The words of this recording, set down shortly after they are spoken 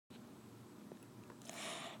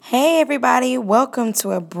Hey, everybody, welcome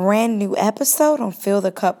to a brand new episode on Fill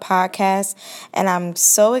the Cup podcast. And I'm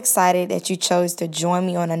so excited that you chose to join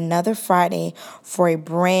me on another Friday for a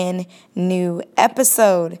brand new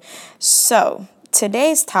episode. So,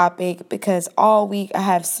 today's topic, because all week I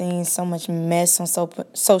have seen so much mess on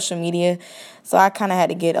social media, so I kind of had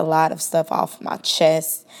to get a lot of stuff off my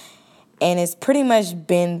chest. And it's pretty much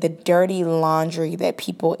been the dirty laundry that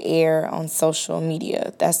people air on social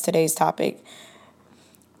media. That's today's topic.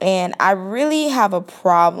 And I really have a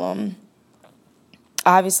problem,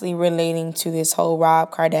 obviously, relating to this whole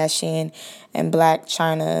Rob Kardashian and Blac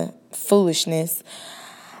Chyna foolishness.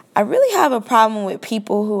 I really have a problem with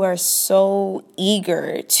people who are so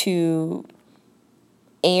eager to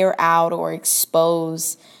air out or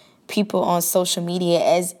expose people on social media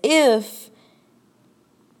as if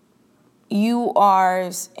you are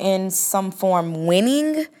in some form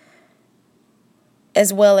winning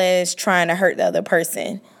as well as trying to hurt the other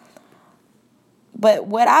person. But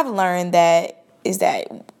what I've learned is that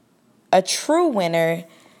a true winner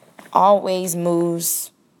always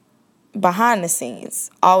moves behind the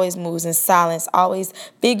scenes, always moves in silence, always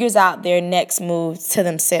figures out their next move to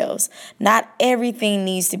themselves. Not everything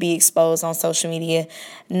needs to be exposed on social media.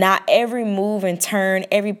 Not every move and turn,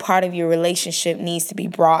 every part of your relationship needs to be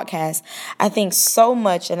broadcast. I think so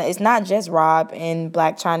much, and it's not just Rob and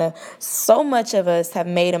Blac Chyna, so much of us have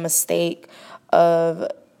made a mistake of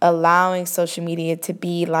allowing social media to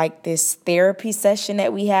be like this therapy session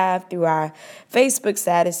that we have through our Facebook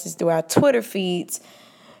statuses, through our Twitter feeds,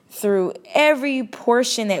 through every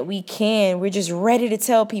portion that we can. We're just ready to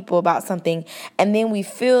tell people about something. And then we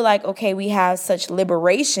feel like, okay, we have such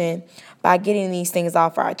liberation by getting these things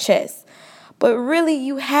off our chest. But really,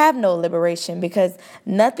 you have no liberation because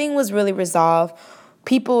nothing was really resolved.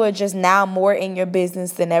 People are just now more in your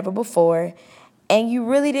business than ever before. And you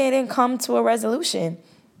really didn't come to a resolution.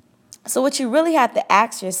 So what you really have to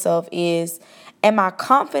ask yourself is, am I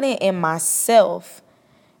confident in myself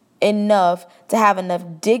enough to have enough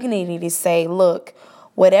dignity to say, look,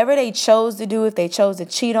 whatever they chose to do, if they chose to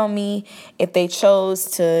cheat on me, if they chose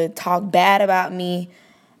to talk bad about me,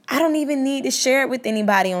 I don't even need to share it with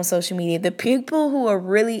anybody on social media. The people who are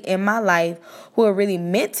really in my life, who are really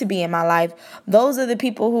meant to be in my life, those are the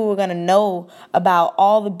people who are going to know about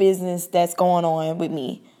all the business that's going on with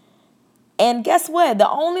me. And guess what? The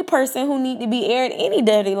only person who need to be aired any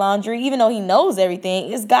dirty laundry, even though he knows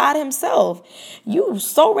everything, is God himself. You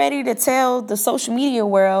so ready to tell the social media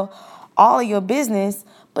world all of your business,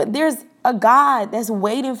 but there's a God that's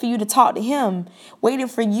waiting for you to talk to him, waiting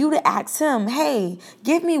for you to ask him, hey,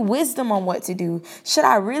 give me wisdom on what to do. Should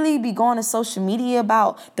I really be going to social media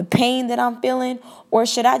about the pain that I'm feeling? Or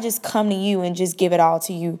should I just come to you and just give it all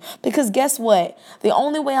to you? Because guess what? The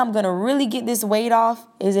only way I'm going to really get this weight off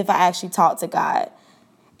is if I actually talk to God.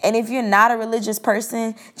 And if you're not a religious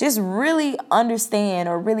person, just really understand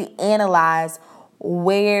or really analyze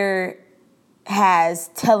where has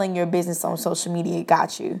telling your business on social media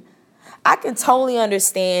got you. I can totally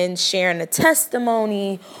understand sharing a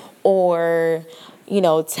testimony or,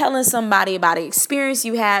 telling somebody about an experience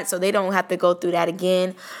you had so they don't have to go through that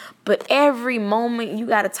again. But every moment you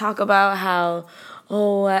got to talk about how,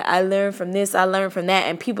 I learned from this, I learned from that.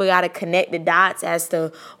 And people got to connect the dots as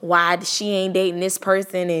to why she ain't dating this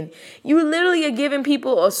person. And you literally are giving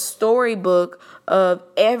people a storybook of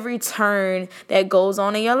every turn that goes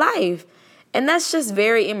on in your life. And that's just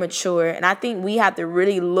very immature. And I think we have to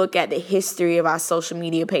really look at the history of our social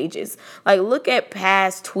media pages. Like, look at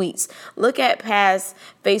past tweets. Look at past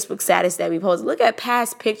Facebook status that we posted. Look at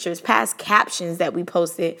past pictures, past captions that we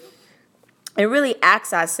posted. And really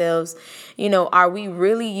ask ourselves, are we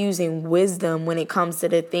really using wisdom when it comes to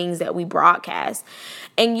the things that we broadcast?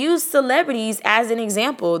 And use celebrities as an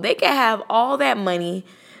example. They can have all that money.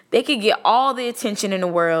 They could get all the attention in the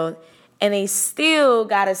world. And they still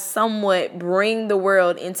got to somewhat bring the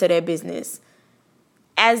world into their business.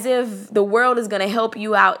 As if the world is going to help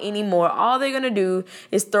you out anymore. All they're going to do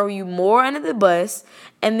is throw you more under the bus.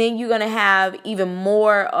 And then you're going to have even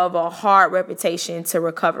more of a hard reputation to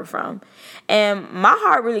recover from. And my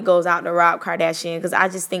heart really goes out to Rob Kardashian because I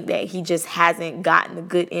just think that he just hasn't gotten the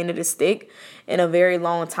good end of the stick in a very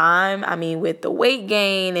long time. I mean, with the weight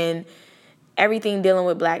gain and everything dealing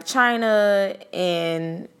with Blac Chyna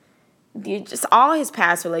and just all his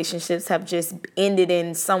past relationships have just ended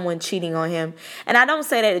in someone cheating on him. And I don't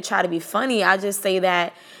say that to try to be funny. I just say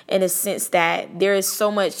that in a sense that there is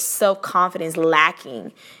so much self-confidence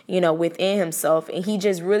lacking, within himself. And he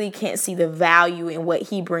just really can't see the value in what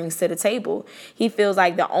he brings to the table. He feels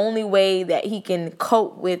like the only way that he can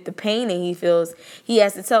cope with the pain that he feels, he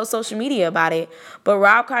has to tell social media about it. But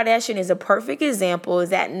Rob Kardashian is a perfect example, is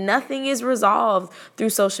that nothing is resolved through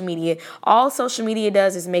social media. All social media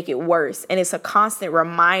does is make it worse. And it's a constant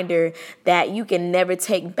reminder that you can never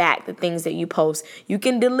take back the things that you post. You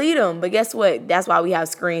can delete them, but guess what? That's why we have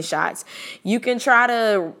screenshots. You can try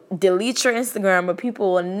to delete your Instagram, but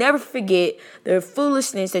people will never forget the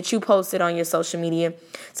foolishness that you posted on your social media.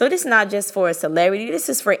 So this is not just for a celebrity. This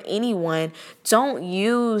is for anyone. Don't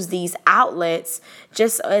use these outlets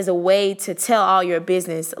just as a way to tell all your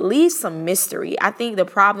business. Leave some mystery. I think the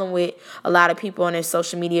problem with a lot of people on their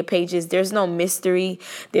social media pages, there's no mystery.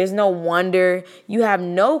 There's no wonder. You have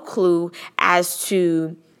no clue as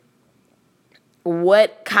to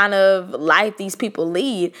what kind of life these people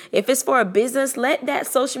lead. If it's for a business, let that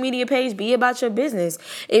social media page be about your business.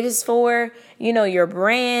 If it's for, your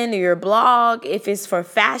brand or your blog, if it's for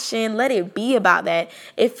fashion, let it be about that.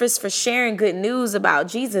 If it's for sharing good news about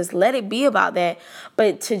Jesus, let it be about that.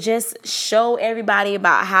 But to just show everybody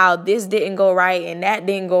about how this didn't go right and that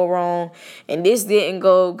didn't go wrong and this didn't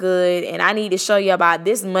go good, and I need to show you about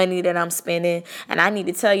this money that I'm spending, and I need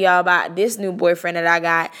to tell y'all about this new boyfriend that I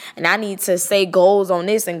got, and I need to say goals on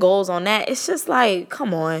this and goals on that. It's just like,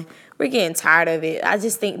 come on. We're getting tired of it. I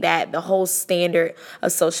just think that the whole standard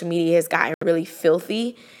of social media has gotten really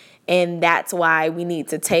filthy, and that's why we need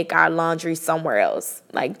to take our laundry somewhere else.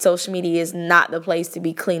 Like, social media is not the place to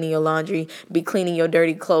be cleaning your laundry, be cleaning your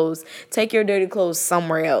dirty clothes. Take your dirty clothes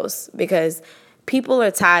somewhere else, because people are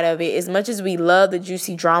tired of it. As much as we love the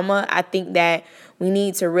juicy drama, I think that we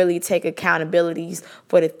need to really take accountabilities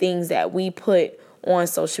for the things that we put on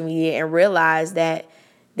social media and realize that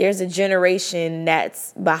there's a generation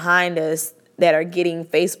that's behind us that are getting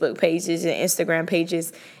Facebook pages and Instagram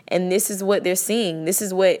pages, and this is what they're seeing. This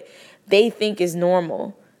is what they think is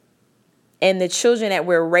normal. And the children that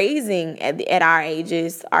we're raising at our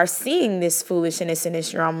ages are seeing this foolishness and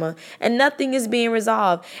this drama, and nothing is being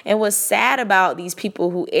resolved. And what's sad about these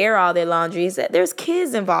people who air all their laundry is that there's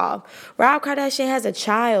kids involved. Rob Kardashian has a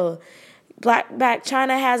child. Black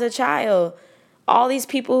China has a child. All these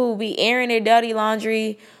people who be airing their dirty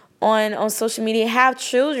laundry on social media have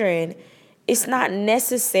children. It's not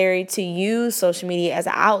necessary to use social media as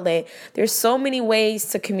an outlet. There's so many ways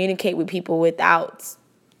to communicate with people without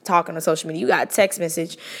talking on social media. You got text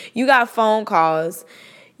message, you got phone calls,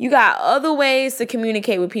 you got other ways to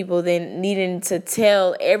communicate with people than needing to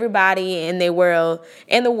tell everybody in the world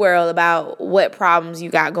about what problems you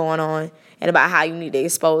got going on and about how you need to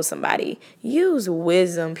expose somebody. Use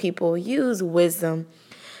wisdom, people. Use wisdom.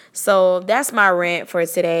 So that's my rant for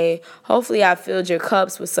today. Hopefully I filled your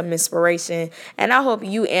cups with some inspiration, and I hope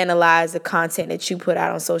you analyze the content that you put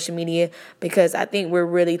out on social media, because I think we're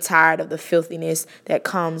really tired of the filthiness that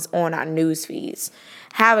comes on our news feeds.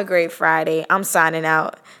 Have a great Friday. I'm signing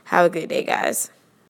out. Have a good day, guys.